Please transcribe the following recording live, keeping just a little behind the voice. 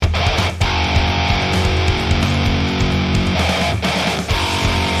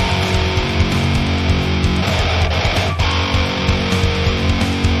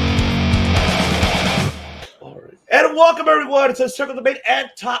Welcome everyone to Circle Debate and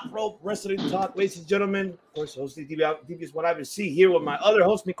Top Rope Wrestling Talk, ladies and gentlemen. Of course, hosting TV is what I see here with my other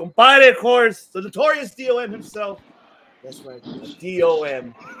host, mi compadre, of course, the notorious DOM himself. That's right, the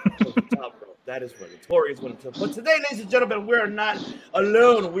DOM of the Top Rope. That is what notorious one. But today, ladies and gentlemen, we are not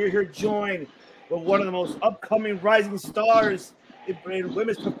alone. We're here joined with one of the most upcoming rising stars in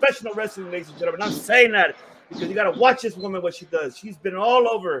women's professional wrestling, ladies and gentlemen. I'm saying that because you got to watch this woman, what she does. She's been all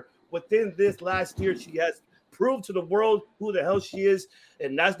over within this last year. She has proved to the world who the hell she is,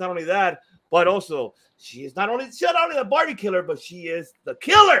 and that's not only that, but also she's not only the Barbie killer, but she is the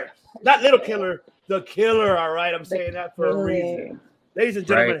killer, not little killer, the killer. All right, I'm saying that for a reason. Ladies and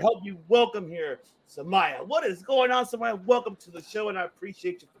gentlemen, help me welcome here Zamaya. What is going on, Zamaya? Welcome to the show, and I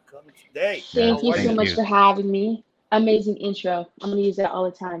appreciate you for coming today. Thank you so much for having me. Amazing intro. I'm gonna use that all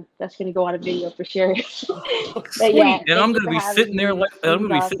the time. That's gonna go on a video for sure. But yeah, and I'm gonna be sitting there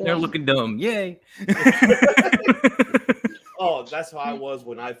looking dumb. Yay! Oh, that's how I was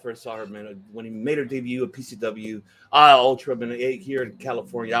when I first saw her, man. When he made her debut at PCW, Ultra, here in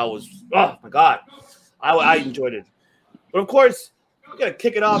California, I was, oh my God, I enjoyed it. But of course, we're gonna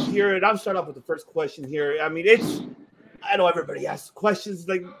kick it off here, and I'll start off with the first question here. I mean, I know everybody asks questions,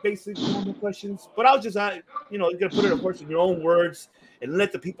 like basic normal questions, but I'll just, you're gonna put it, of course, in your own words and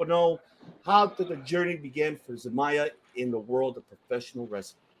let the people know how did the journey begin for Zamaya in the world of professional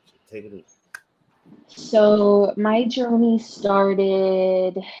wrestling. So take it away. So my journey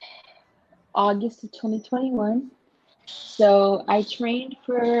started August of 2021. So I trained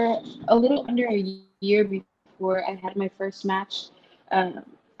for a little under a year before I had my first match. I'm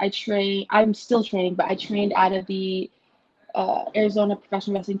still training, but I trained out of the Arizona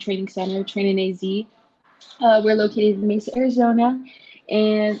Professional Wrestling Training Center, Training AZ. We're located in Mesa, Arizona.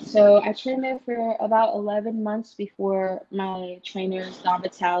 And so I trained there for about 11 months before my trainers, Don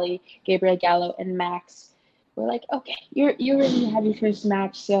Vitale, Gabriel Gallo, and Max were like, okay, you're ready to have your first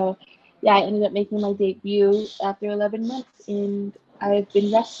match. So yeah, I ended up making my debut after 11 months, and I've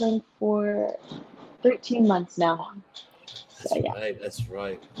been wrestling for 13 months now. That's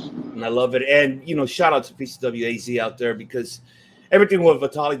right. And I love it. And, shout out to PCW AZ out there, because everything what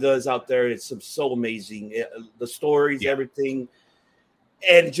Vitali does out there, it's so amazing. The stories, everything.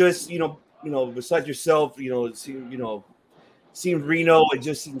 And just, besides yourself, seeing Reno and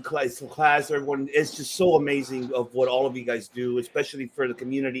just seeing class, everyone, it's just so amazing of what all of you guys do, especially for the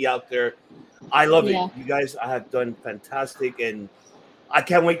community out there. I love it. You guys have done fantastic, and I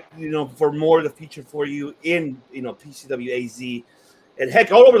can't wait, for more of the future for you in, PCW AZ, and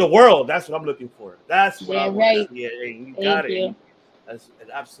heck, all over the world. That's what I'm looking for. That's what I want to see. You got it. That's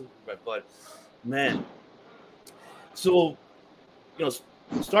absolutely right. But man, so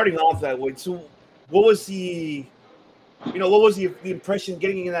starting off that way. So, what was the impression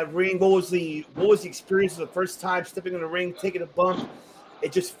getting in that ring? What was the experience of the first time stepping in the ring, taking a bump,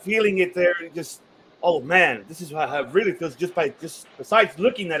 and just feeling it there? And just, oh man, this is how it really feels just besides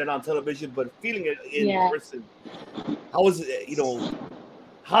looking at it on television, but feeling it in person. How was it?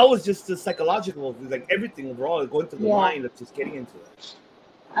 How was just the psychological, like everything overall, going through the mind of just getting into it?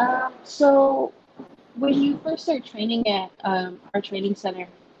 So when you first start training at our training center,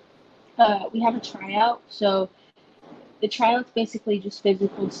 we have a tryout. So the tryout's basically just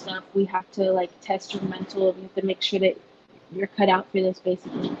physical stuff. We have to test your mental. We have to make sure that you're cut out for this,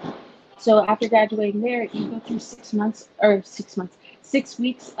 basically. So after graduating there, you go through 6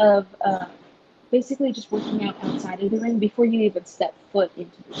 weeks of basically just working out outside of the ring before you even step foot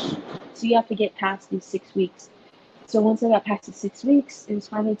into the ring. So you have to get past these 6 weeks. So once I got past the 6 weeks, it was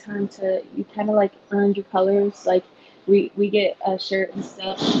finally time to, you kind of earned your colors. We get a shirt and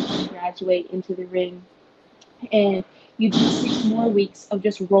stuff and graduate into the ring. And you do 6 more weeks of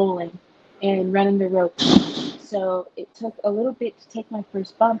just rolling and running the ropes. So it took a little bit to take my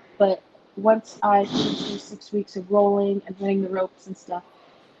first bump, but once I finished those 6 weeks of rolling and running the ropes and stuff,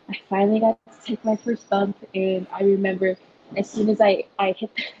 I finally got to take my first bump. And I remember as soon as I hit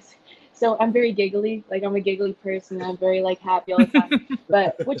this, so I'm very giggly, I'm a giggly person. I'm very happy all the time,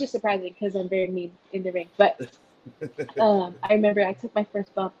 but which is surprising because I'm very mean in the ring. But I remember I took my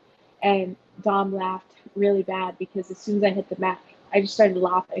first bump, and Dom laughed really bad because as soon as I hit the mat, I just started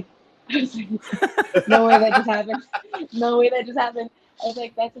laughing. I was like, no way that just happened. No way that just happened. I was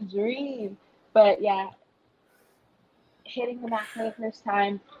like, that's a dream. But yeah, hitting the mat for the first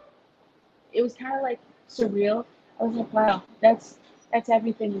time, it was kind of surreal. I was like, wow, that's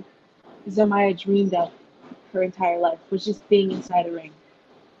everything Zamaya dreamed of her entire life, was just being inside a ring.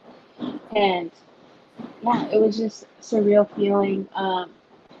 And yeah, it was just a surreal feeling.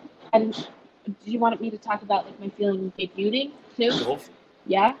 Do you want me to talk about my feeling debuting too?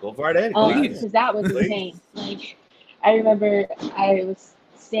 Yeah. Go for it, because that was insane. I remember I was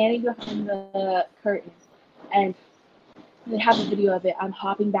standing behind the curtain, and they have a video of it. I'm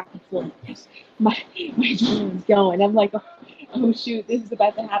hopping back and forth because my adrenaline's going. I'm like, oh shoot, this is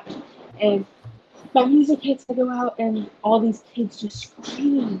about to happen. And my music hits, I go out, and all these kids just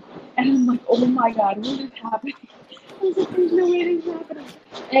scream. And I'm like, oh my god, what is happening? I was like, there's no way this is happening.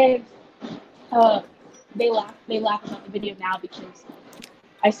 And they laugh about the video now because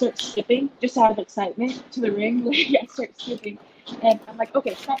I start skipping just out of excitement to the ring. Like I start skipping, and I'm like,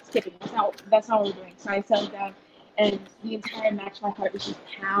 okay, stop skipping. That's not what we're doing. So I settle down, and the entire match, my heart was just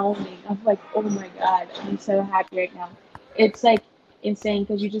pounding. I'm like, oh my god, I'm so happy right now. It's like insane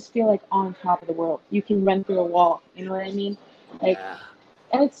because you just feel like on top of the world. You can run through a wall. You know what I mean? Like,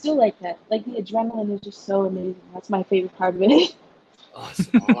 and it's still like that. Like the adrenaline is just so amazing. That's my favorite part of it.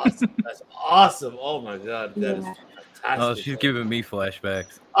 Awesome. That's awesome. Oh my god, that is fantastic. Oh, she's giving me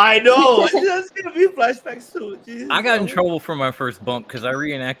flashbacks. I know. It's giving me flashbacks too. Jeez, I got in trouble for my first bump because I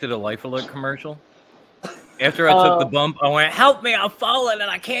reenacted a Life Alert commercial. After I took the bump, I went, "Help me! I'm falling and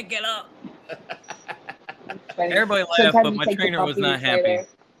I can't get up." Everybody laughed, but my trainer was not happy.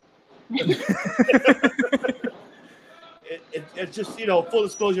 It's just, full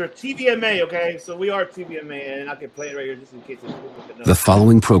disclosure, TVMA, okay? So we are TVMA, and I can play it right here just in case. The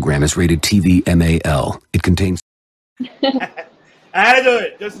following program is rated TVMAL. It contains... I had to do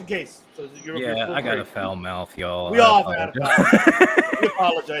it, just in case. So I got a foul mouth, y'all. We all have a foul mouth. We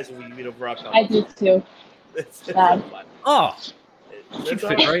apologize if we for our I do too. It's fun. Oh, you fit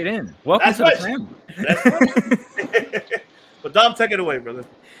right in. Welcome to the family. But Dom, take it away, brother.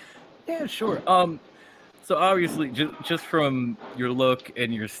 Yeah, sure. So obviously, just from your look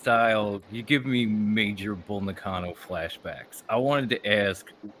and your style, you give me major Bull Nakano flashbacks. I wanted to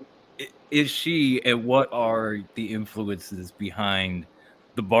ask, is she, and what are the influences behind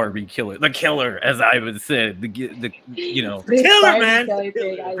the Barbie killer? The killer, as I would say, the killer, man.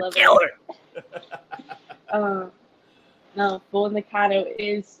 I love it. No, Bull Nakano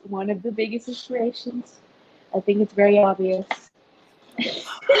is one of the biggest inspirations. I think it's very obvious.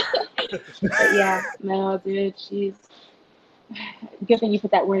 But yeah, no, dude, she's good thing you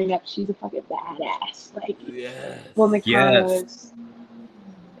put that wording up. She's a fucking badass. Like, Bull Nakano is.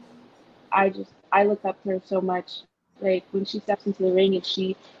 I look up to her so much. Like when she steps into the ring and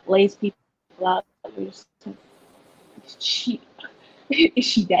she lays people out, you're just like, is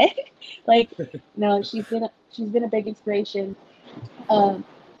she dead? Like, no, she's been a big inspiration.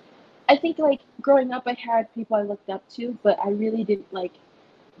 I think like growing up, I had people I looked up to, but I really didn't like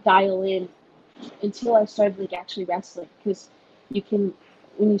dial in until I started like actually wrestling. Because when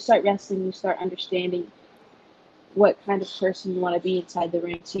you start wrestling, you start understanding what kind of person you want to be inside the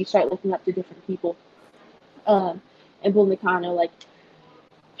ring. So you start looking up to different people. And Bull Nakano, like,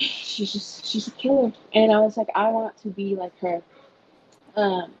 she's a killer, and I was like, I want to be like her.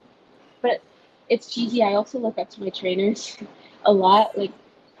 But it's cheesy. I also look up to my trainers a lot. Like,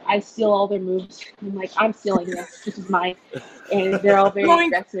 I steal all their moves. I'm like, I'm stealing this. This is mine. And they're all very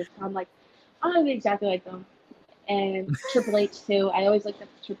aggressive. I'm like, I'm gonna be exactly like them. And Triple H too. I always looked up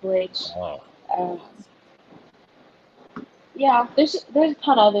to Triple H. Yeah, there's a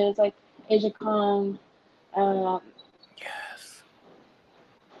ton of others like Asia Kong.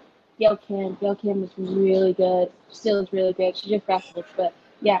 Gail Kim. Gail Kim was really good. Still is really good. She just wrestles, but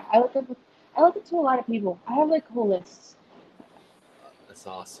yeah, I look up to a lot of people. I have like whole lists. That's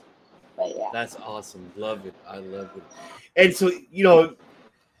awesome. But yeah, that's awesome. Love it. I love it. And so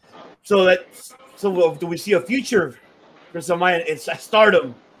do we see a future for Zamaya in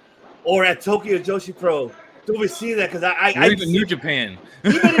Stardom or at Tokyo Joshi Pro? Do we see that? Because I even New Japan.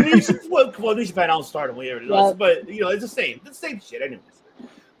 Even in New Japan, well, New Japan, I'll start them whatever. Yep. But it's the same shit, anyways.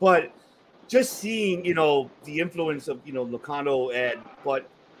 But just seeing, the influence of Nakano, but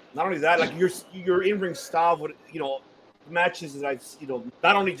not only that, like your in-ring style, with matches that I've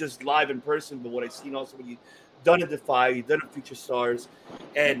not only just live in person, but what I've seen also when you've done in Defy, you've done in Future Stars,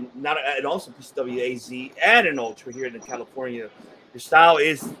 and also PCW AZ and in Ultra here in California. Your style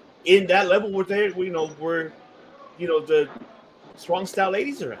is in that level where the strong style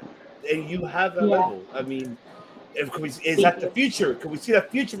ladies are at, and you have that level. I mean, is that the future? Can we see the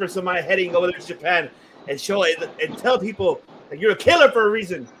future for somebody heading over there to Japan and show it and tell people that you're a killer for a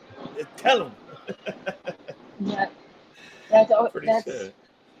reason? Tell them. Yeah, that's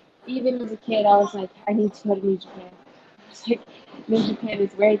even as a kid, I was like, I need to go to New Japan. It's like New Japan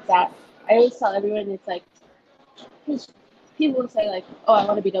is where it's at. I always tell everyone it's like, people will say like, oh, I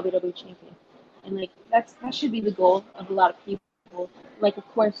want to be WWE champion, and like that should be the goal of a lot of people. Like, of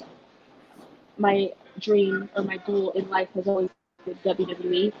course, my dream or my goal in life has always been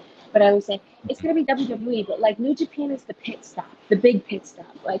WWE, But I always say it's gonna be WWE, but like New Japan is the pit stop, the big pit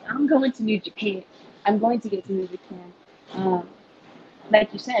stop. Like I'm going to New Japan. I'm going to get to New Japan.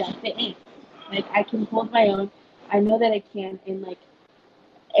 Like you said, I fit in. Like I can hold my own. I know that I can, and like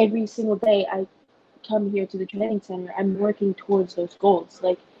every single day I come here to the training center, I'm working towards those goals.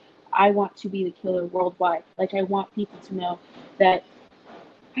 Like I want to be the killer worldwide. Like I want people to know that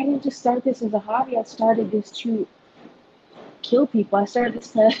I didn't just start this as a hobby. I started this to kill people. I started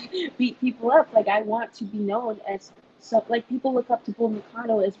this to beat people up. Like I want to be known as so. Like people look up to Bull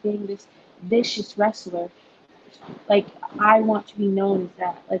Nakano as being this vicious wrestler. Like I want to be known as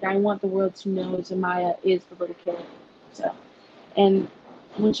that. Like I want the world to know Zamaya is the little killer. So, and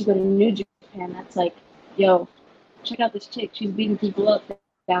once you go to New Japan, that's like, yo, check out this chick. She's beating people up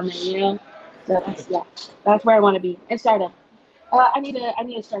down there, you know. So that's where I want to be. And Stardom. I need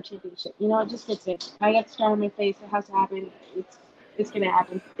a Star Championship. You know, it just fits in. I got the star on my face. It has to happen. It's gonna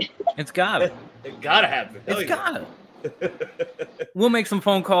happen. It's gotta. It gotta happen. It's gotta. We'll make some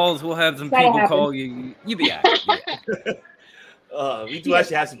phone calls. We'll have some people call you. You be out. We do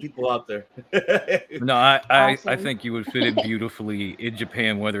actually have some people out there. No, I think you would fit in beautifully in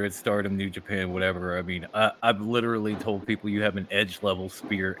Japan, whether it's Stardom, New Japan, whatever. I mean, I've literally told people you have an edge level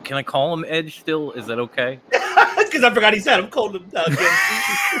spear. Can I call him Edge still? Is that okay? Because I forgot he said I'm calling him down.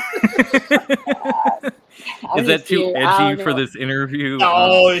 Is that too edgy for this interview?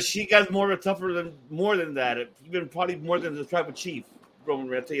 No, she got more than that. Even probably more than the tribal chief.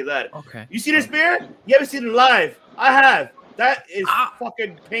 Roman, I'll tell you that. Okay. You see the spear? You haven't seen it live. I have. That is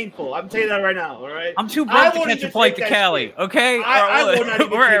fucking painful. I'm telling you that right now. All right. I'm too broke to catch a flight to Cali. Okay. I will not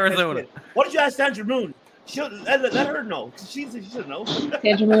even or Arizona. Why don't you ask Sandra Moon? She'll let her know. She should know.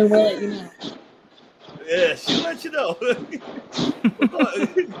 Sandra Moon will let you know. Yeah, she'll let you know.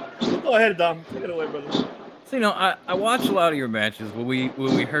 Go ahead, Dom. Take it away, brother. So, you know, I watch a lot of your matches.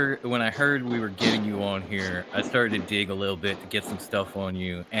 When I heard we were getting you on here, I started to dig a little bit to get some stuff on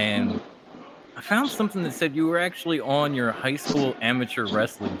you, and I found something that said you were actually on your high school amateur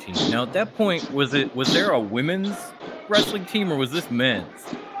wrestling team. Now, at that point, was there a women's wrestling team or was this men's?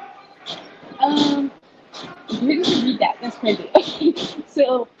 You didn't read that. That's crazy.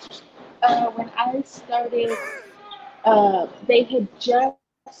 So, when I started, they had just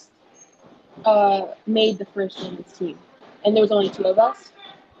made the first women's team, and there was only 2 of us.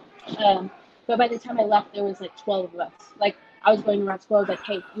 But by the time I left, there was like 12 of us. Like I was going around school. I was like,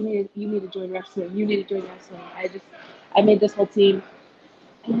 "Hey, you need to join wrestling. You need to join wrestling." I made this whole team,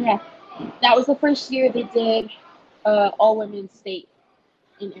 and yeah, that was the first year they did all women's state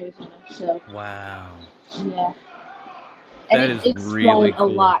in Arizona. So wow, yeah, and it's really grown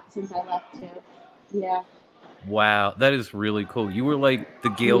cool. a lot since I left too. Yeah. Wow, that is really cool. You were like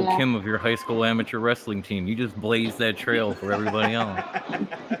the Gail Kim of your high school amateur wrestling team. You just blazed that trail for everybody else.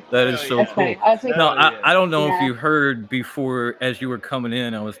 That is so cool. No, I don't know if you heard before as you were coming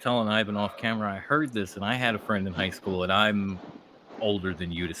in, I was telling Ivan off camera, I heard this, and I had a friend in high school, and I'm older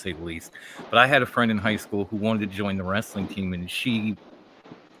than you to say the least, but I had a friend in high school who wanted to join the wrestling team, and she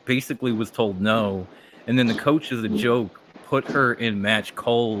basically was told no, and then the coach, as a joke, put her in match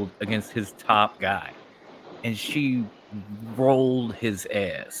cold against his top guy. And she rolled his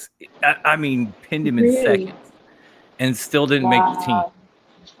ass. I mean, pinned him in seconds and still didn't make the team.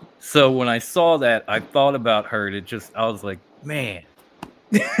 So when I saw that, I thought about her. I was like, man,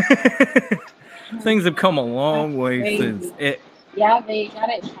 things have come a long way since it. Yeah, they got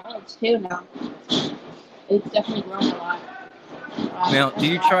it in college too now. It's definitely grown a lot. Now, do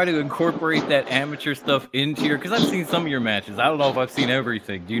you try to incorporate that amateur stuff into your... Because I've seen some of your matches. I don't know if I've seen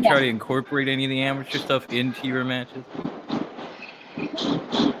everything. Do you try to incorporate any of the amateur stuff into your matches?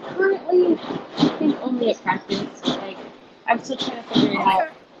 Currently, I think only at practice. Like, I'm still trying to figure it out.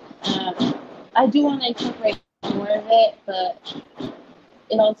 I do want to incorporate more of it, but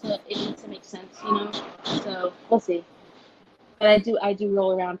it needs to make sense, you know? So, we'll see. But I do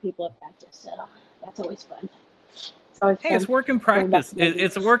roll around people at practice, so that's always fun. Hey, it's work in practice.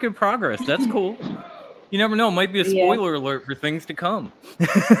 It's a work in progress. That's cool. You never know. It might be a spoiler alert for things to come.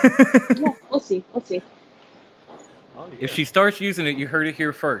 Yeah, we'll see. Oh, yeah. If she starts using it, you heard it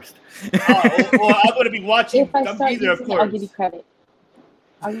here first. Well, I'm going to be watching. If I start using it, I'll give you credit.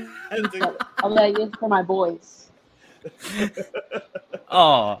 I'll be like, it's for my boys.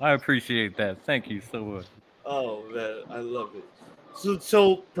 Oh, I appreciate that. Thank you so much. Oh, man, I love it.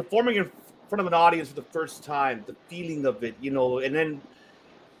 So performing in front of an audience for the first time, the feeling of it, you know, and then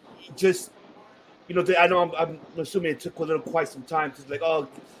just, you know, I know I'm assuming it took quite some time to like,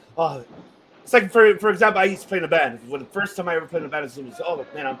 it's like for example, I used to play in a band. When the first time I ever played in a band, it was, oh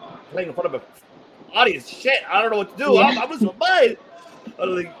man, I'm playing in front of an audience. Shit, I don't know what to do. Yeah. I'm losing my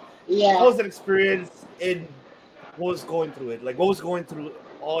mind. Yeah. How was that experience and what was going through it? Like, what was going through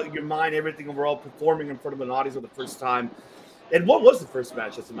all your mind, everything overall, performing in front of an audience for the first time? And what was the first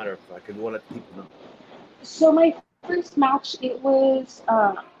match, as a matter of fact? I want to let people know. So my first match, it was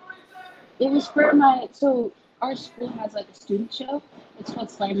for my, so our school has like a student show. It's called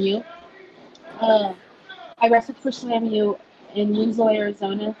Slam U. Uh, I wrestled for Slam U in Winslow,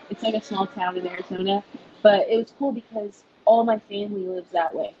 Arizona. It's like a small town in Arizona, but it was cool because all my family lives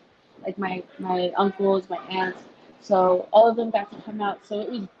that way. Like my uncles, my aunts. So all of them got to come out. So it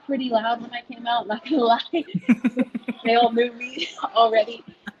was pretty loud when I came out, not gonna lie. They all knew me already.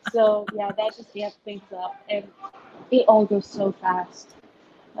 So yeah, that just amped things up. And it all goes so fast.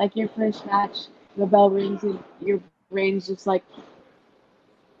 Like your first match, the bell rings and your brain's just like,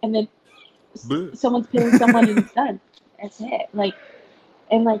 and then someone's pinning someone and it's done. That's it. Like,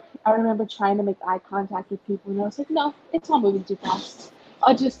 and like I remember trying to make eye contact with people, and I was like, no, it's not moving too fast.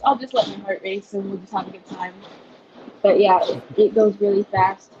 I'll just let my heart race, and we'll just have a good time. But yeah, it goes really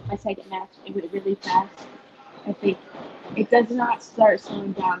fast. My second match, it went really fast. I think it does not start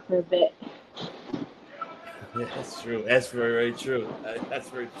slowing down for a bit. Yeah, that's true. That's very, very true. That's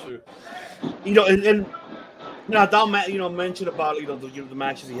very true. And now Dom, mentioned about the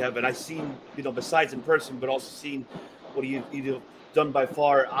matches you have, and I've seen besides in person, but also seen what you've done by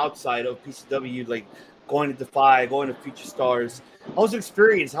far outside of PCW, like going to Defy, going to Future Stars. How was the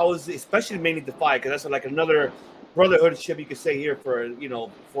experience? How was especially mainly Defy, because that's like another brotherhoodship you could say here for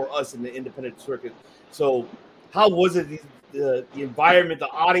us in the independent circuit. So how was it the environment, the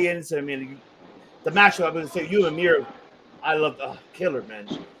audience? I mean, the matchup. I'm going to say you and Mir. I love killer, man.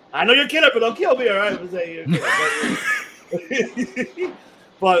 I know you're a killer, but don't kill me, all right? I'm gonna say you're a killer.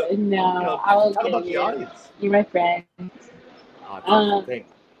 But No, I will talk kill about the you. audience. You're my friend. Thank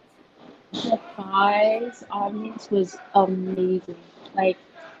Defy's audience was amazing. Like,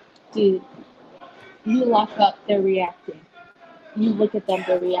 dude, you lock up, they're reacting. You look at them,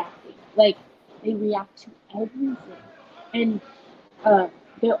 they're reacting. Like, they react to everything. And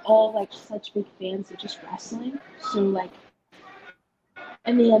they're all like such big fans of just wrestling. So like,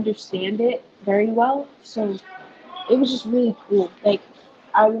 and they understand it very well. So it was just really cool. Like,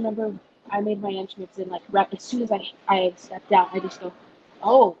 I remember I made my entrance and like as soon as I stepped out, I just go,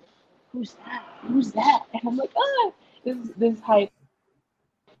 oh, who's that? Who's that? And I'm like, ah, this is hype.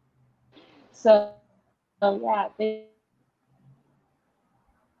 So yeah, they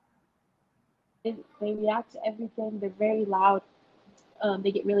react to everything. They're very loud.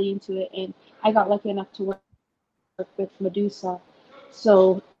 They get really into it, and I got lucky enough to work with Medusa,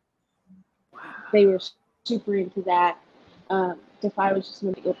 so they were super into that. Defy was just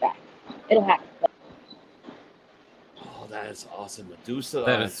going to go back. It'll happen. Oh, that is awesome, Medusa.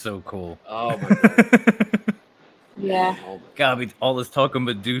 That is so cool. Oh my god. Yeah. God, all this talk of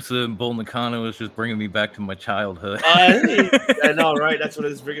Medusa and Bull Nakano is just bringing me back to my childhood. I know, right? That's what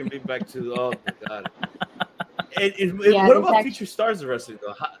it's bringing me back to. Oh my god. What about Future Stars of Wrestling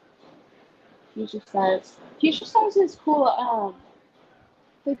though? Future Stars. Future Stars is cool.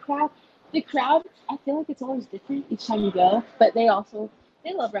 The crowd. I feel like it's always different each time you go, but they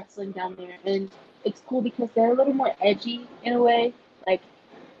love wrestling down there, and it's cool because they're a little more edgy in a way. Like,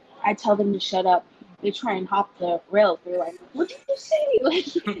 I tell them to shut up. They try and hop the rails. They're like, "What did you say?" Like,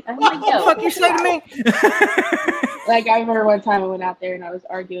 I'm like, "What the fuck you say to me?" Like, I remember one time I went out there and I was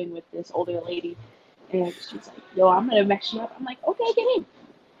arguing with this older lady, and she's like, "Yo, I'm gonna mess you up." I'm like, "Okay, get in.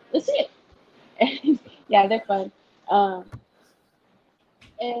 Let's see it." And yeah, they're fun.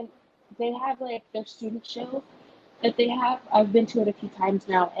 And they have like their student show that they have. I've been to it a few times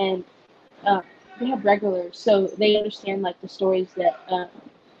now, and they have regulars, so they understand like the stories that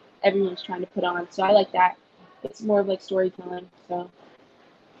everyone's trying to put on. So I like that. It's more of like storytelling. So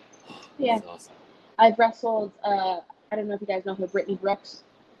yeah, awesome. I've wrestled. I don't know if you guys know her, Brittany Brooks.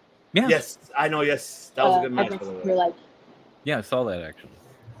 Yeah. Yes, I know. Yes, that was a good match. I've wrestled her like. Yeah, I saw that actually.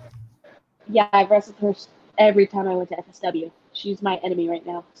 Yeah, I've wrestled her every time I went to FSW. She's my enemy right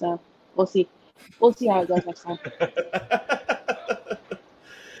now, so we'll see. We'll see how it goes next time.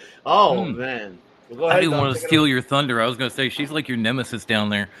 Oh man. Well, go ahead, I didn't want to steal your thunder. I was going to say she's like your nemesis down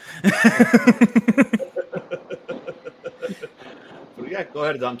there. Yeah, go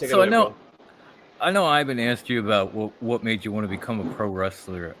ahead, Dom. Take it away, bro. I know Ivan asked you about what made you want to become a pro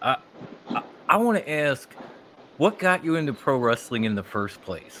wrestler. I want to ask, what got you into pro wrestling in the first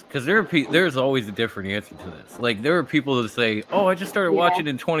place? Because there's always a different answer to this. Like, there are people that say, "Oh, I just started watching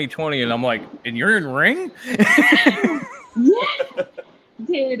in 2020," and I'm like, "And you're in ring?" Yeah,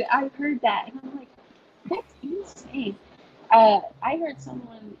 dude, I heard that, and I'm like, that's insane. I heard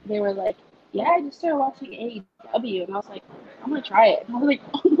someone, they were like, "Yeah, I just started watching AEW," and I was like, I'm gonna try it. And I was like,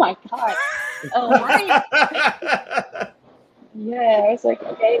 oh my god. Yeah, I was like,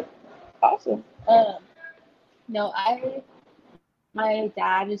 okay, awesome. No, my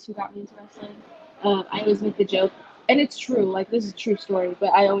dad is who got me into wrestling. I always make the joke, and it's true. Like, this is a true story, but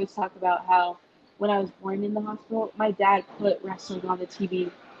I always talk about how when I was born in the hospital, my dad put wrestling on the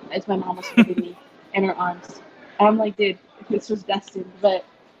TV as my mom was holding me in her arms. And I'm like, dude, this was destined. But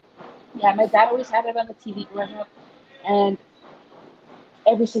yeah, my dad always had it on the TV growing up, and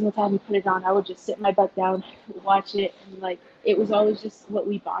every single time he put it on, I would just sit my butt down, watch it, and like it was always just what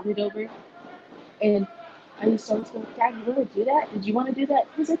we bonded over. And I used to always go, Dad, you want to do that? Did you want to do that?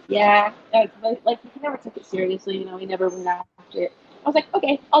 He's like, yeah. Like he never took it seriously, he never went after it. I was like,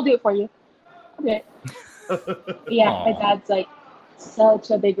 okay, I'll do it for you. I'll do it. Yeah, my dad's like such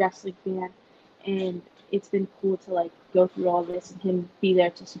a big wrestling fan, and it's been cool to like go through all this and him be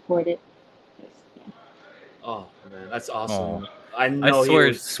there to support it. Yeah. Oh man, that's awesome. Aw. I know. I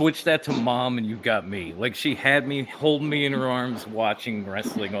swear, switch that to mom and you got me. Like, she had me holding me in her arms watching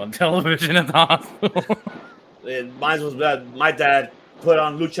wrestling on television at the hospital. Mine was bad. My dad put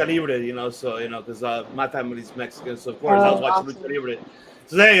on Lucha Libre, so, because my family's Mexican, so of course I was watching Lucha Libre.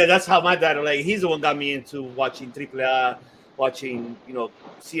 So that's how my dad, like, he's the one got me into watching AAA, watching,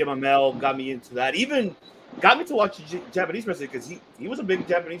 CMML, got me into that. Even got me to watch Japanese wrestling because he was a big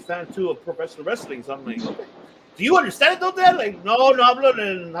Japanese fan too of professional wrestling. So I'm like, okay. Do you understand it though, Dad? Like, no hablo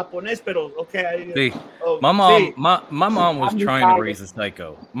en japonés, pero okay. See, my mom was trying to raise a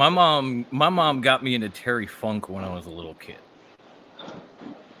psycho. My mom got me into Terry Funk when I was a little kid.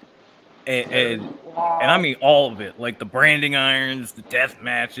 And I mean all of it, like the branding irons, the death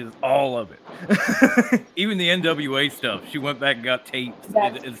matches, all of it. Even the NWA stuff. She went back and got tapes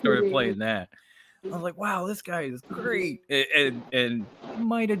and started playing that. I was like, wow, this guy is great. And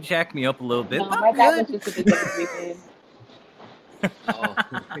might have jacked me up a little bit. No, my dad was just a big WWE fan. Oh.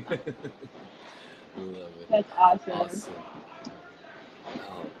 Love it. That's awesome.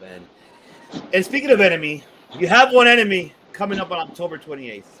 Oh, man. And speaking of enemy, you have one enemy coming up on October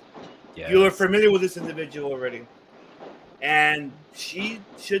 28th. Yes. You are familiar with this individual already. And she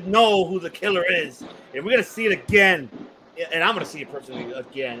should know who the killer is. And we're going to see it again. And I'm going to see it personally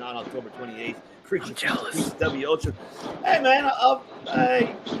again on October 28th. I'm jealous. W Ultra. Hey man, you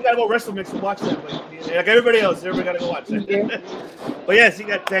gotta go WrestleMix and watch that. Like everybody else, everybody gotta go watch that. But yes, you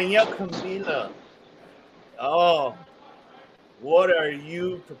got Danielle Camila. Oh, what are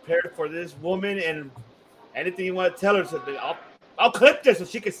you prepared for this woman? And anything you want to tell her? So I'll clip this so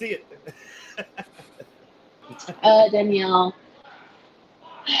she can see it. Danielle.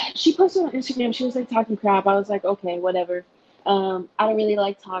 She posted on Instagram. She was like talking crap. I was like, okay, whatever. I don't really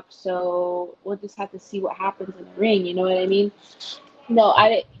like talk, so we'll just have to see what happens in the ring. You know what I mean? No,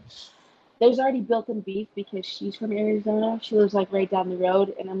 there's already built-in beef because she's from Arizona. She lives like right down the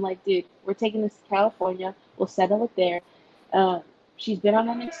road, and I'm like, dude, we're taking this to California. We'll settle it there. She's been on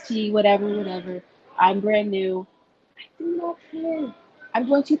NXT, whatever. I'm brand new. I do not care. I'm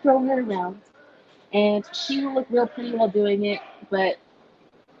going to throw her around, and she will look real pretty while doing it, but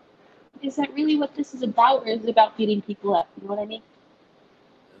is that really what this is about, or is it about beating people up? You know what I mean?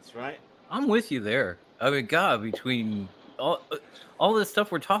 That's right. I'm with you there. I mean, God, between all this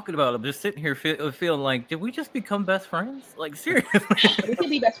stuff we're talking about, I'm just sitting here feeling like, did we just become best friends? Like, seriously? We could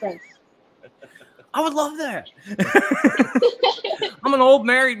be best friends. I would love that. I'm an old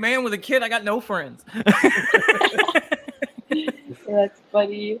married man with a kid. I got no friends. That's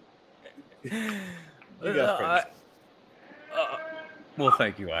funny. You got friends. Well,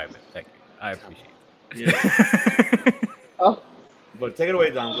 thank you, Ivan. Thank you. I appreciate it. Yeah. Oh. But take it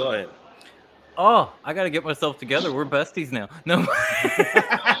away, Don. Go ahead. Oh, I got to get myself together. We're besties now. No.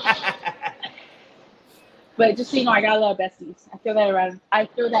 But just so you know, I got a lot of besties. I throw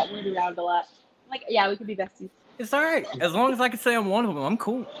that word around a lot. Like, yeah, we could be besties. It's all right. As long as I can say I'm one of them, I'm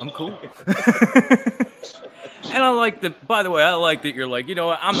cool. And I like that. By the way, I like that you're like, you know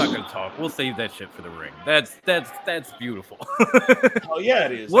what? I'm not going to talk. We'll save that shit for the ring. That's beautiful. Oh yeah,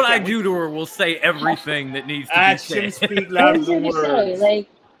 it is. What I do to her will say everything that needs to be said. Actions speak louder than words. Like,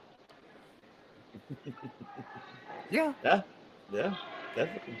 yeah,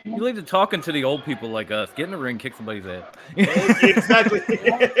 definitely. You leave it talking to the old people like us. Get in the ring, kick somebody's ass. Exactly.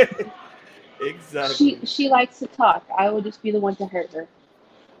 Exactly. She likes to talk. I will just be the one to hurt her.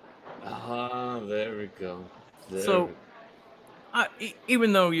 There we go.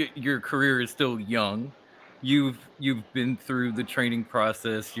 Even though your career is still young, you've been through the training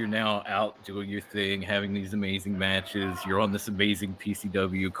process. You're now out doing your thing, having these amazing matches. You're on this amazing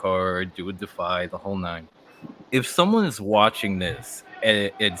PCW card, doing Defy, the whole nine. If someone is watching this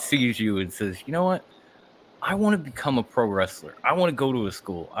and sees you and says, you know what, I want to become a pro wrestler. I want to go to a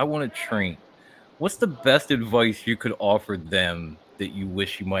school. I want to train. What's the best advice you could offer them that you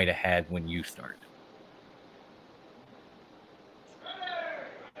wish you might have had when you started?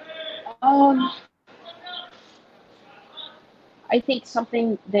 I think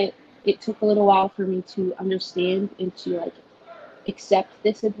something that it took a little while for me to understand and to like accept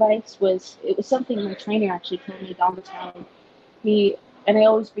this advice was it was something my trainer actually told me, Don Battalion. He and I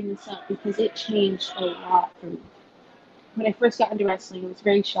always bring this up because it changed a lot for me. When I first got into wrestling, I was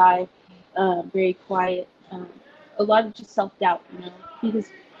very shy, very quiet, a lot of just self doubt, because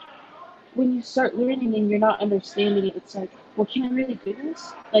when you start learning and you're not understanding it, it's like, well, can I really do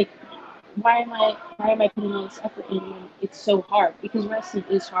this? Like, why am I putting all this effort in when it's so hard? Because wrestling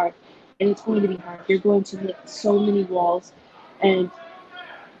is hard, and it's going to be hard. You're going to hit so many walls, and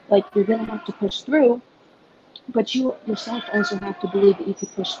like you're gonna have to push through. But you yourself also have to believe that you can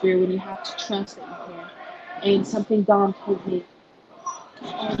push through, and you have to trust that you can. And something Dom told me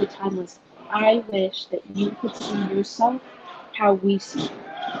all the time was, I wish that you could see yourself how we see you.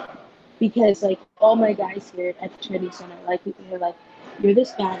 Because like all my guys here at the training center, like they're like, you're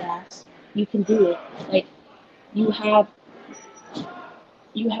this badass, you can do it. Like you have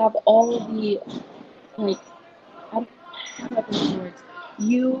all the like I don't know the words.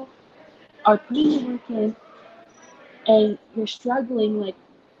 You are putting the work in and you're struggling like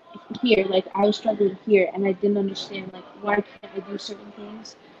here, like I was struggling here and I didn't understand like why can't I do certain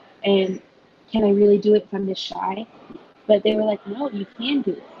things and can I really do it if I'm this shy? But they were like, no, you can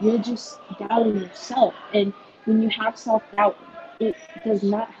do it. You're just doubting yourself. And when you have self-doubt, it does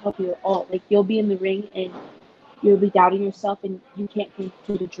not help you at all. Like you'll be in the ring and you'll be doubting yourself and you can't go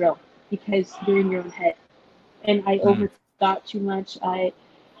through the drill because you're in your own head. And I overthought too much. I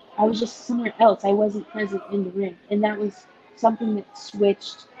was just somewhere else. I wasn't present in the ring. And that was something that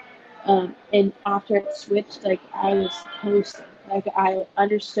switched. And after it switched, like I was coasting. Like I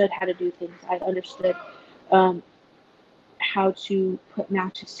understood how to do things. I understood how to put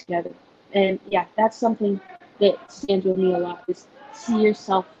matches together. And yeah, that's something that stands with me a lot is see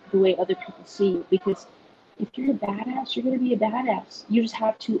yourself the way other people see you. Because if you're a badass, you're going to be a badass. You just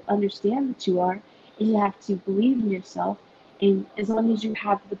have to understand that you are, and you have to believe in yourself. And as long as you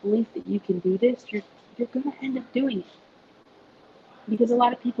have the belief that you can do this, you're going to end up doing it. Because a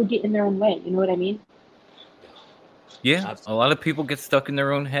lot of people get in their own way. You know what I mean? Yeah, absolutely. A lot of people get stuck in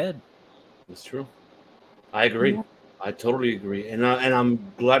their own head. That's true. I agree. Yeah. I totally agree, and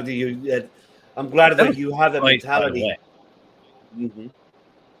I'm glad that you have that mentality. Mm-hmm.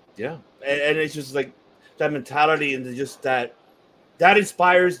 Yeah, and it's just like that mentality, and just that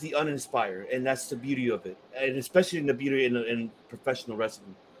inspires the uninspired, and that's the beauty of it, and especially in the beauty in professional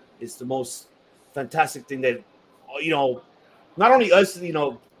wrestling, it's the most fantastic thing that not only us,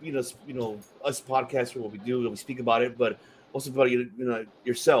 us podcasters, what we do, we speak about it, but also about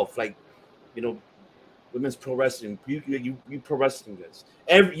yourself, like Women's Pro Wrestling, you pro wrestling this.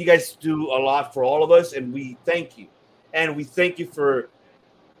 You guys do a lot for all of us, and we thank you. And we thank you for,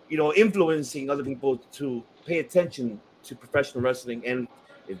 influencing other people to pay attention to professional wrestling. And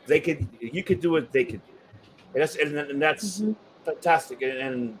if you could do it, they could do it. And that's fantastic.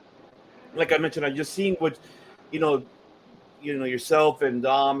 And like I mentioned, I'm just seeing what, yourself and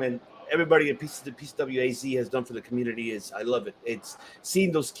Dom and everybody at PCWAZ has done for the community I love it. It's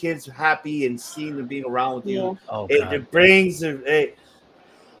seeing those kids happy and seeing them being around with you. Oh, it brings I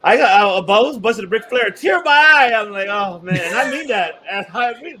was busting a Ric Flair, a tear in my eye. I'm like, oh man, and I mean that.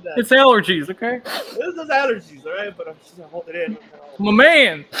 It's allergies, okay? It's those allergies, all right. But I'm just gonna hold it in. My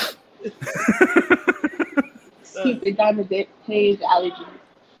man. Stupid Diamond Page allergies.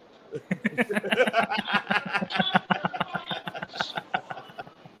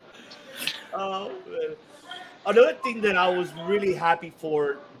 Oh, man. Another thing that I was really happy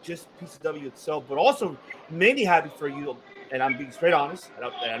for, just PCW itself, but also mainly happy for you, and I'm being straight honest,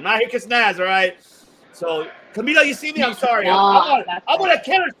 I'm not here kissing ass, all right? So, Camila, you see me? I'm sorry. I'm on the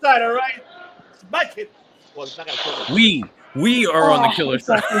killer side, all right? It's my kid. Well, it's not going to kill me. We are on the killer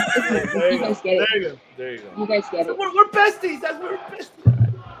side. You guys get it. There you go. You guys get it. We're besties. We're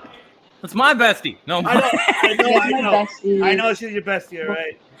besties. That's my bestie. No, I know. I know she's your bestie, all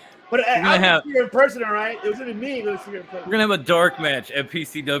right? But I'm going to see her in person, all right? It was going to be me going to see her in person. We're going to have a dark match at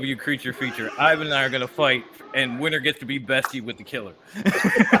PCW Creature Feature. Ivan and I are going to fight, and winner gets to be bestie with the killer.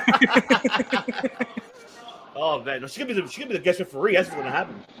 Oh, man. No, she's going to be the guest referee. That's what's going to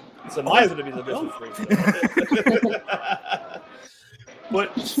happen. Zamaya's going to be the guest referee.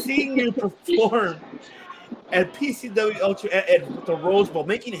 But seeing you perform at PCW Ultra at the Rose Bowl,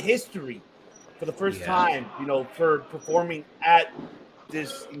 making history for the first time, for performing at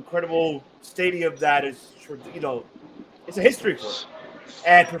this incredible stadium that is, it's a history for it.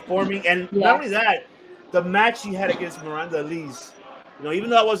 And performing, and not only that, the match she had against Miranda Elise, even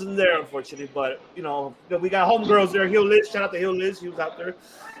though I wasn't there, unfortunately, but, we got homegirls there. Hill Liz, shout out to Hill Liz. He was out there.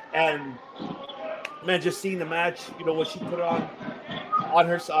 And, man, just seeing the match, what she put on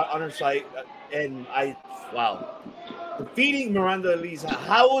her site. And wow. Defeating Miranda Elise,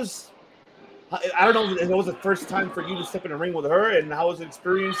 I don't know if it was the first time for you to step in the ring with her, and how was the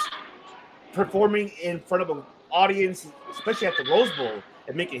experience performing in front of an audience, especially at the Rose Bowl,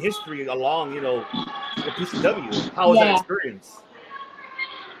 and making history along, the PCW. How was that experience?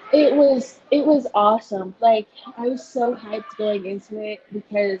 It was awesome. Like, I was so hyped going into it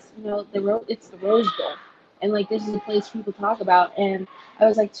because it's the Rose Bowl, and like this is a place people talk about, and I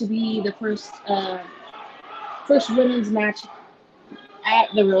was like, to be the first women's match at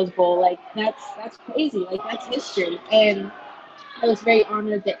the Rose Bowl, like that's crazy, like that's history. And I was very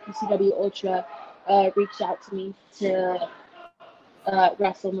honored that PCW Ultra reached out to me to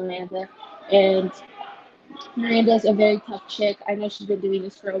wrestle Miranda. And Miranda's a very tough chick. I know she's been doing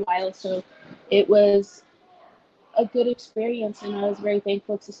this for a while, so it was a good experience, and I was very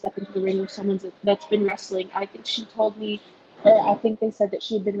thankful to step into the ring with someone that's been wrestling. I think she told me, or I think they said that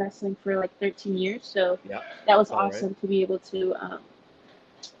she had been wrestling for like 13 years, so that was awesome, right? to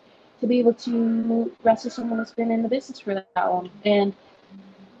be able to wrestle someone that's been in the business for that long. And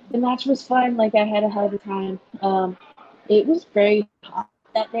the match was fun. Like, I had a hell of a time. It was very hot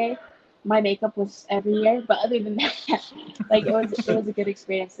that day. My makeup was everywhere, but other than that, like it was a good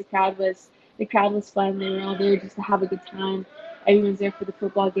experience. The crowd was fun. They were all there just to have a good time. Everyone's there for the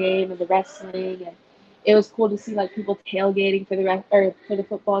football game and the wrestling, and it was cool to see like people tailgating for the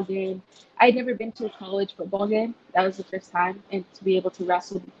football game. I'd never been to a college football game. That was the first time, and to be able to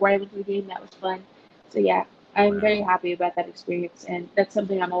wrestle before I went to the game, that was fun. So yeah, I'm very happy about that experience, and that's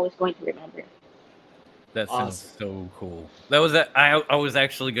something I'm always going to remember. That sounds so cool. That was I was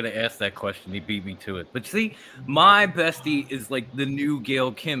actually going to ask that question. He beat me to it. But see, my bestie is like the new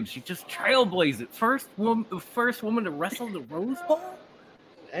Gail Kim. She just trailblazed it. The first woman to wrestle the Rose Bowl.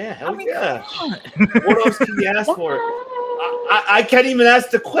 Yeah, hell yeah. What else can you ask for? I can't even ask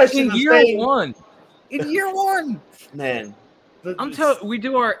the question. In year one. Man. I'm telling. We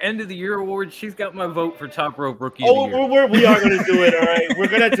do our end of the year awards. She's got my vote for top rope rookie of the year. We are going to do it. All right, we're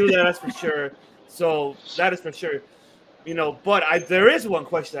going to do that. That's for sure. So that is for sure, but there is one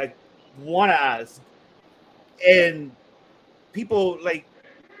question I want to ask, and people like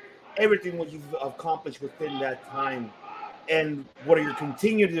everything what you've accomplished within that time, and what are you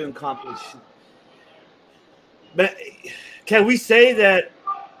continuing to accomplish. But can we say that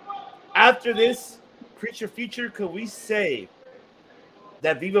after this Creature Future, could we say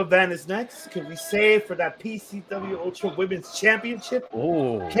that Viva Van is next? Can we say for that PCW Ultra Women's Championship?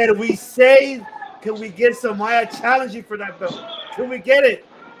 Oh, can we say? Can we get Zamaya challenging for that belt? Can we get it?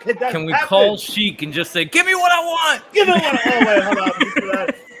 Can we call Sheik and just say, "Give me what I want"? Give me what I want. Oh wait, hold on.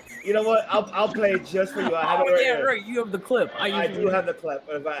 You know what? I'll play it just for you. I have it right. You have the clip. I do have the clip.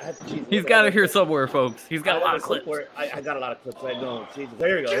 He's got it here somewhere, folks. He's got a lot of clips. I got a lot of clips. I know. Jesus.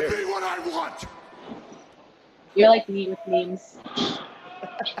 There you go. Give me what I want. You're like me with memes.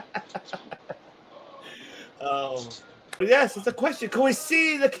 Yes, it's a question. Can we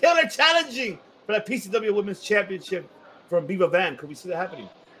see the killer challenging for that PCW Women's Championship from Viva Van? Could we see that happening?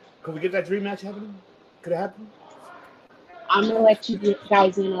 Could we get that dream match happening? Could it happen? I'm going to let you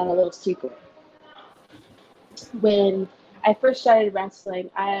guys in on a little secret. When I first started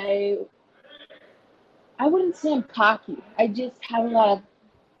wrestling, I wouldn't say I'm cocky. I just have a lot of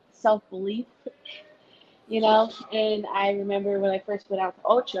self-belief, And I remember when I first went out to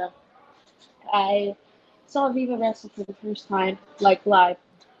Ultra, I saw Viva wrestle for the first time, like live.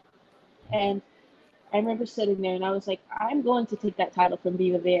 And I remember sitting there and I was like, I'm going to take that title from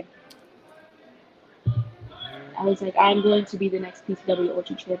Viva Van. I was like, I'm going to be the next PCW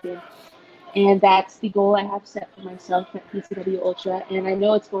Ultra champion. And that's the goal I have set for myself at PCW Ultra. And I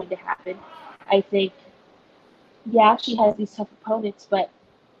know it's going to happen. I think, she has these tough opponents, but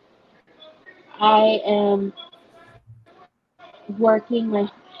I'm working my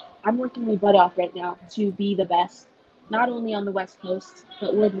butt off right now to be the best, not only on the West Coast,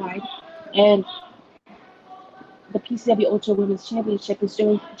 but worldwide. And the PCW Ultra Women's Championship is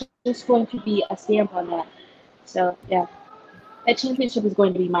just going to be a stamp on that. So, yeah. That championship is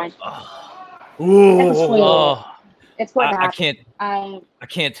going to be mine. That's a spoiler. It's going to happen. I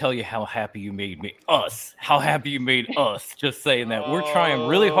can't tell you how happy you made me. How happy you made us. Just saying that. We're trying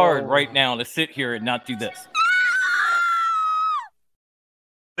really hard right now to sit here and not do this.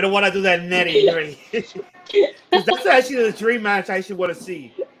 We don't want to do that netting. Because that's actually the dream match I should want to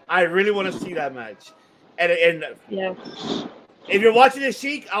see. I really want to see that match. And Yeah. if you're watching this,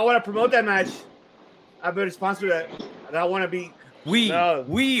 Sheik, I want to promote that match. I've been responsible for that. And I want to be. We are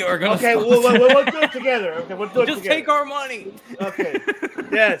gonna. Okay, we'll do it together. Okay, we'll do it Just together. take our money. Okay.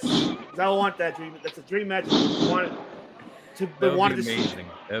 Yes. I want that dream. That's a dream match. That would be amazing.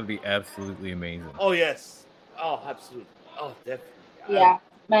 That would be absolutely amazing. Oh yes. Oh, absolutely. Oh, definitely. Yeah.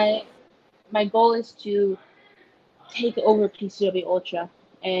 My goal is to take over PCW Ultra,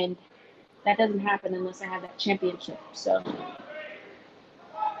 and that doesn't happen unless I have that championship. So.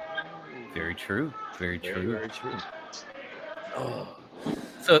 Very true. Very true. Very true. Oh.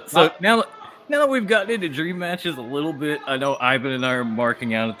 So now that we've gotten into dream matches a little bit, I know Ivan and I are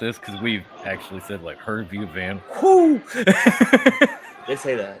marking out at this because we've actually said like her view Van. Whoo! They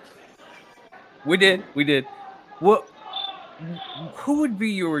say that. We did. Who would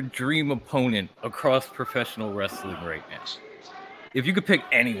be your dream opponent across professional wrestling right now? If you could pick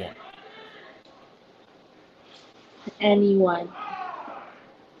anyone. Anyone.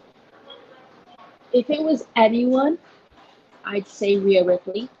 If it was anyone, I'd say Rhea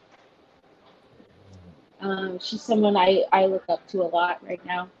Ripley. She's someone I look up to a lot right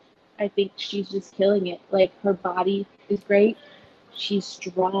now. I think she's just killing it. Like, her body is great. She's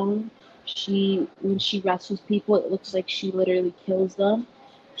strong. When she wrestles people, it looks like she literally kills them.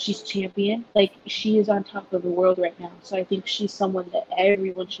 She's champion. Like, she is on top of the world right now. So I think she's someone that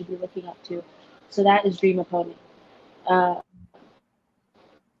everyone should be looking up to. So that is dream opponent.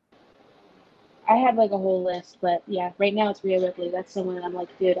 I have like a whole list, but yeah, right now it's Rhea Ripley. That's someone that I'm like,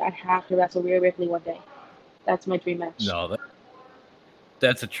 dude, I have to wrestle Rhea Ripley one day. That's my dream match. No,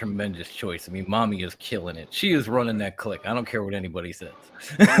 that's a tremendous choice. I mean, Mommy is killing it. She is running that clique. I don't care what anybody says.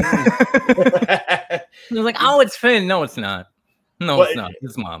 They're like, oh, it's Finn. No, it's not. No, it's not.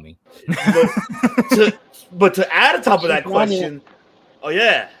 It's Mommy. But to add on top of that question, oh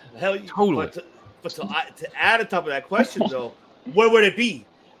yeah, hell, totally. But to add on top of that question though, where would it be?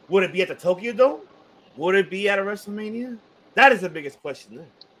 Would it be at the Tokyo Dome? Would it be at a WrestleMania? That is the biggest question there.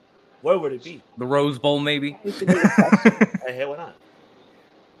 Where would it be? The Rose Bowl, maybe? Hey, why not?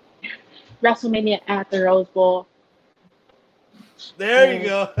 WrestleMania at the Rose Bowl. There you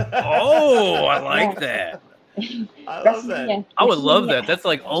go. Oh, I like that. I love that. I would love that. That's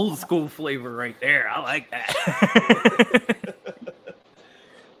like old school flavor right there. I like that.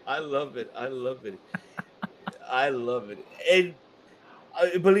 I love it. And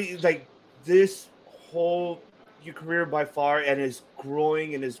I believe like this whole your career by far and is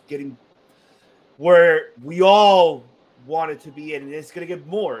growing and is getting where we all want it to be, and it's going to get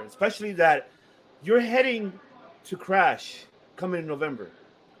more, especially that you're heading to Crash coming in November.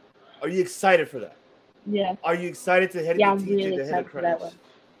 Are you excited for that? Yeah. Are you excited to head into TJ really to head to Crash? That one.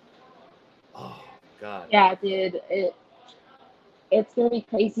 Oh God. Yeah, dude. It's going to be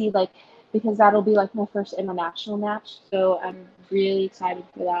crazy, like, because that'll be like my first international match. So I'm really excited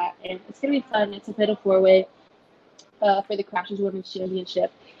for that. And it's going to be fun. It's a bit of four-way for the Crashers Women's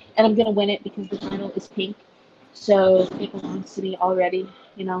Championship. And I'm going to win it because the title is pink. So it belongs to me already,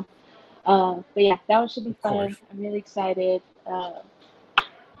 you know. But yeah, that one should be fun. I'm really excited. Yeah,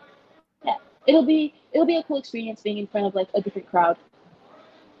 it'll be a cool experience being in front of like a different crowd.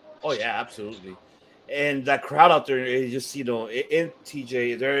 Oh yeah, absolutely. And that crowd out there is just, you know, in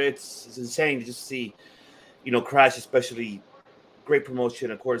TJ, it's insane to just see, you know, Crash, especially great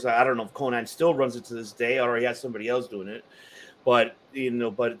promotion. Of course, I don't know if Conan still runs it to this day or he has somebody else doing it, but you know,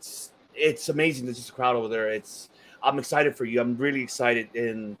 but it's amazing. There's just a crowd over there. I'm excited for you. I'm really excited,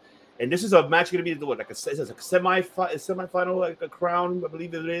 and this is a match going to be like a semifinal, like a crown, I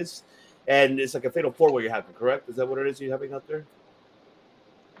believe it is, and it's like a fatal four-way you're having. Correct? Is that what it is you're having out there?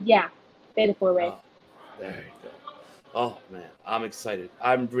 Yeah, fatal four-way. There you go. Oh man, I'm excited.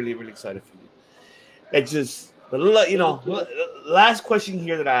 I'm really, really excited for you. It's just, you know, last question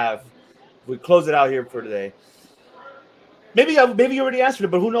here that I have. We close it out here for today. Maybe you already answered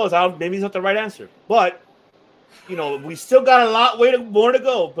it, but who knows? Maybe it's not the right answer. But you know, we still got a lot more to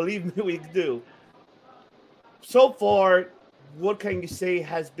go. Believe me, we do. So far, what can you say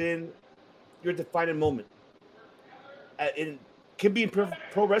has been your defining moment? It could be in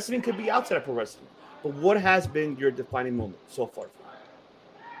pro wrestling, could be outside of pro wrestling. But what has been your defining moment so far?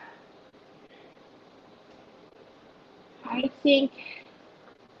 I think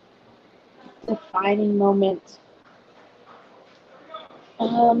defining moment.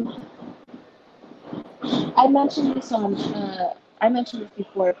 I mentioned this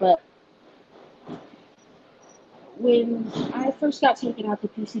before, but when I first got taken out to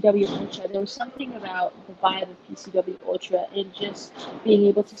PCW Ultra, there was something about the vibe of PCW Ultra and just being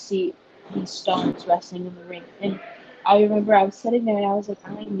able to see these stars wrestling in the ring. And I remember I was sitting there and I was like,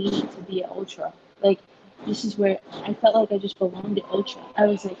 I need to be an Ultra. Like, this is where I felt like I just belonged to Ultra. I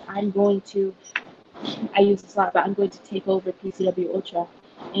was like, I use this a lot, but I'm going to take over PCW Ultra.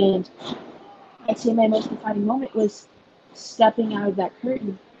 And I'd say my most defining moment was stepping out of that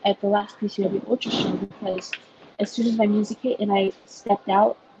curtain at the last PCW Ultra show, because as soon as my music hit and I stepped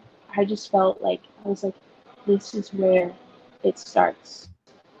out, I just felt like, I was like, this is where it starts.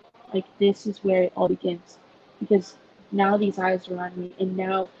 Like, this is where it all begins. Because now these eyes are on me, and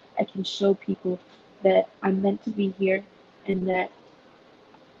now I can show people that I'm meant to be here and that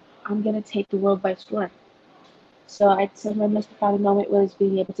I'm going to take the world by storm. So I'd say my most defining moment was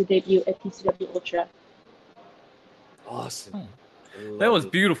being able to debut at PCW Ultra. Awesome. That was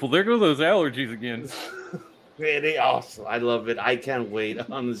beautiful. There go those allergies again. Man, they awesome. I love it. I can't wait.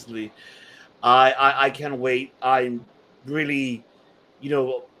 Honestly, I can't wait. I'm really,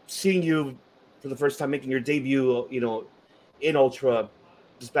 seeing you for the first time, making your debut, in Ultra,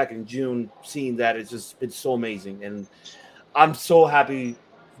 just back in June. Seeing that, it's just been so amazing, and I'm so happy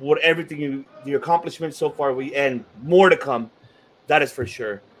for everything the accomplishments so far. And more to come. That is for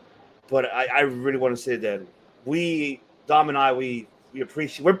sure. But I really want to say that Dom and I, we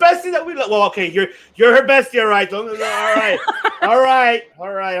appreciate. We're besties that we love. Well, okay, you're her bestie, all right? All right.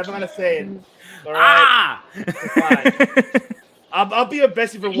 I'm not gonna say it. All right. Fine. I'll be a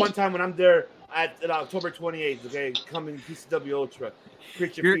bestie for one time when I'm there at October 28th. Okay, coming PCW Ultra,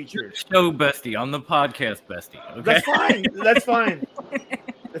 Creature Feature. Show bestie on the podcast bestie. Okay, That's fine.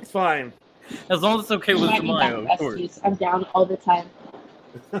 That's fine. As long as it's okay with Zamaya, of course. I'm down all the time.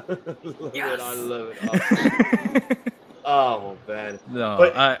 I love it. Awesome. Oh man. No,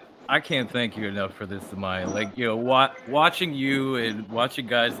 but I can't thank you enough for this, Zamaya. Like, watching you and watching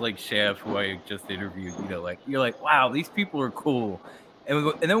guys like Chef, who I just interviewed, you're like, wow, these people are cool.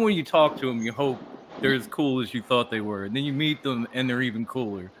 And then when you talk to them, you hope they're as cool as you thought they were. And then you meet them and they're even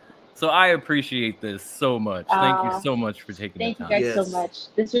cooler. So I appreciate this so much. Thank you so much for taking the time. Thank you guys so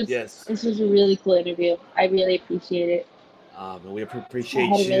much. This was a really cool interview. I really appreciate it. We appreciate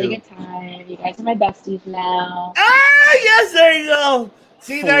you. I had a really good time. You guys are my besties now. Yes, there you go.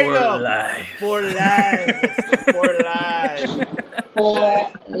 See, there you go. Life. For life. For life.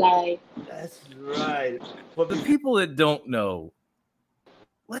 For life. That's right. But the people that don't know,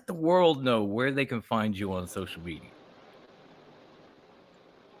 let the world know where they can find you on social media.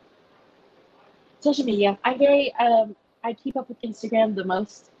 Social media. I'm very I keep up with Instagram the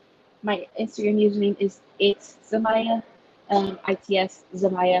most. My Instagram username is It's Zamaya. ITS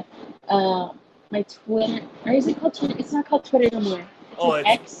Zamaya. My Twitter, or is it called Twitter? It's not called Twitter anymore.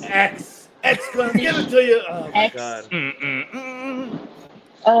 It's X. X gonna give it to you. Oh my god.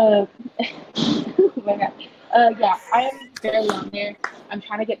 Oh my god. Yeah, I am barely on there. I'm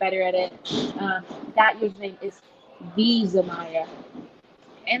trying to get better at it. That username is the Zamaya,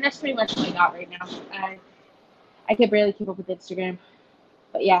 and that's pretty much what I got right now. I can barely keep up with Instagram,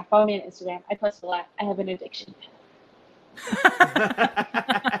 but yeah, follow me on Instagram. I post a lot. I have an addiction.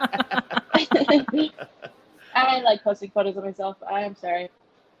 I like posting photos of myself. I'm sorry.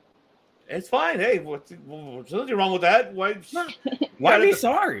 It's fine. Hey, what's nothing wrong with that? Why be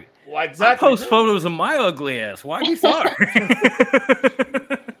sorry? Why exactly? I post photos of my ugly ass. Why be sorry?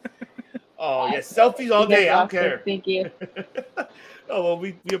 Oh yes, selfies all day. I don't care. Thank you. Oh well,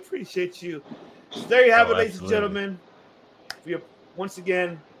 we appreciate you. So there you have it, ladies and absolutely. gentlemen. Once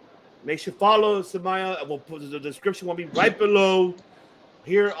again, make sure follow Zamaya. We'll put the description will be right below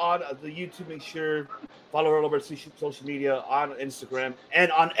here on the YouTube. Make sure follow her all over social media on Instagram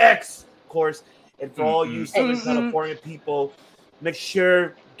and on X, of course. And for all you Southern California people, make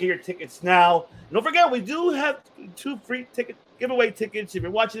sure get your tickets now. And don't forget, we do have 2 free giveaway tickets. If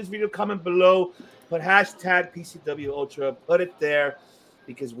you're watching this video, comment below. Put hashtag PCW Ultra. Put it there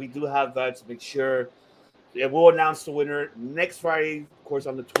because we do have that to make sure. Yeah, we'll announce the winner next Friday, of course,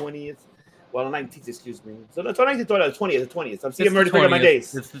 on the 20th. Well, the 19th, excuse me. So the 19th or the 20th, the 20th. I'm seeing I'm already forgetting my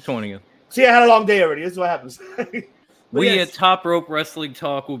days. It's the 20th. See, I had a long day already. This is what happens. At Top Rope Wrestling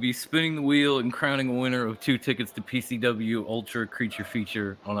Talk will be spinning the wheel and crowning a winner of 2 tickets to PCW Ultra Creature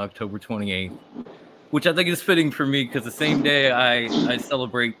Feature on October 28th, which I think is fitting for me because the same day I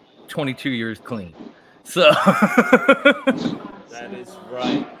celebrate 22 years clean. So that is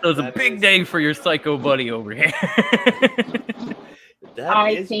right. So it's a big day for your psycho buddy over here.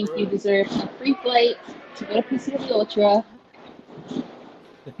 I think you deserve a free flight to go to PCW Ultra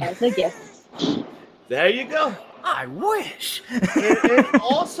as a gift. There you go. I wish. And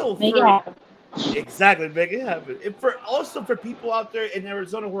also, make it happen. Exactly, make it happen. And for people out there in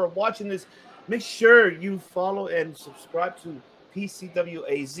Arizona who are watching this, make sure you follow and subscribe to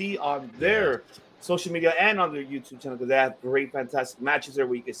PCWAZ on their social media and on their YouTube channel because they have great, fantastic matches there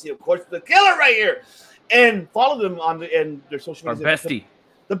where you can see, of course, the killer right here, and follow them on their social media. Our bestie,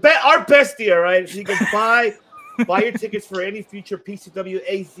 our bestie, all right. So you can buy your tickets for any future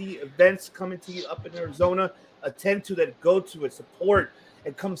PCWAZ events coming to you up in Arizona. Attend to that, go to it, support,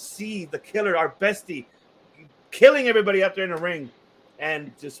 and come see the killer, our bestie, killing everybody out there in the ring,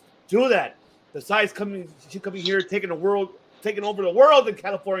 and just do that. Besides she's coming here, taking over the world in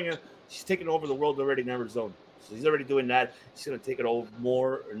California. She's taking over the world already in Arizona. So she's already doing that. She's gonna take it over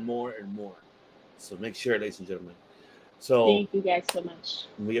more and more and more. So make sure, ladies and gentlemen. So thank you guys so much.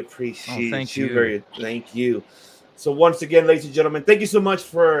 We appreciate thank you. Thank you. So once again, ladies and gentlemen, thank you so much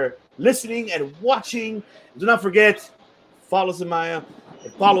for listening and watching. Do not forget, follow Zamaya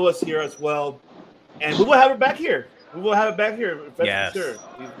and follow us here as well. And we will have her back here. Yes. Sure.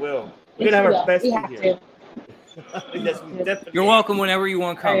 We will. We're going to have our best here. Yes, we definitely. You're welcome whenever you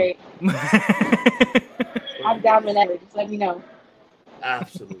want to come. Right. I'm down whenever. Just let me know.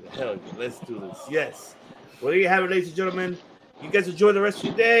 Absolutely. Hell yeah. Let's do this. Yes. Well, there you have it, ladies and gentlemen. You guys enjoy the rest of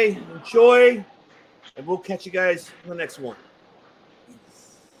your day. Enjoy. And we'll catch you guys on the next one.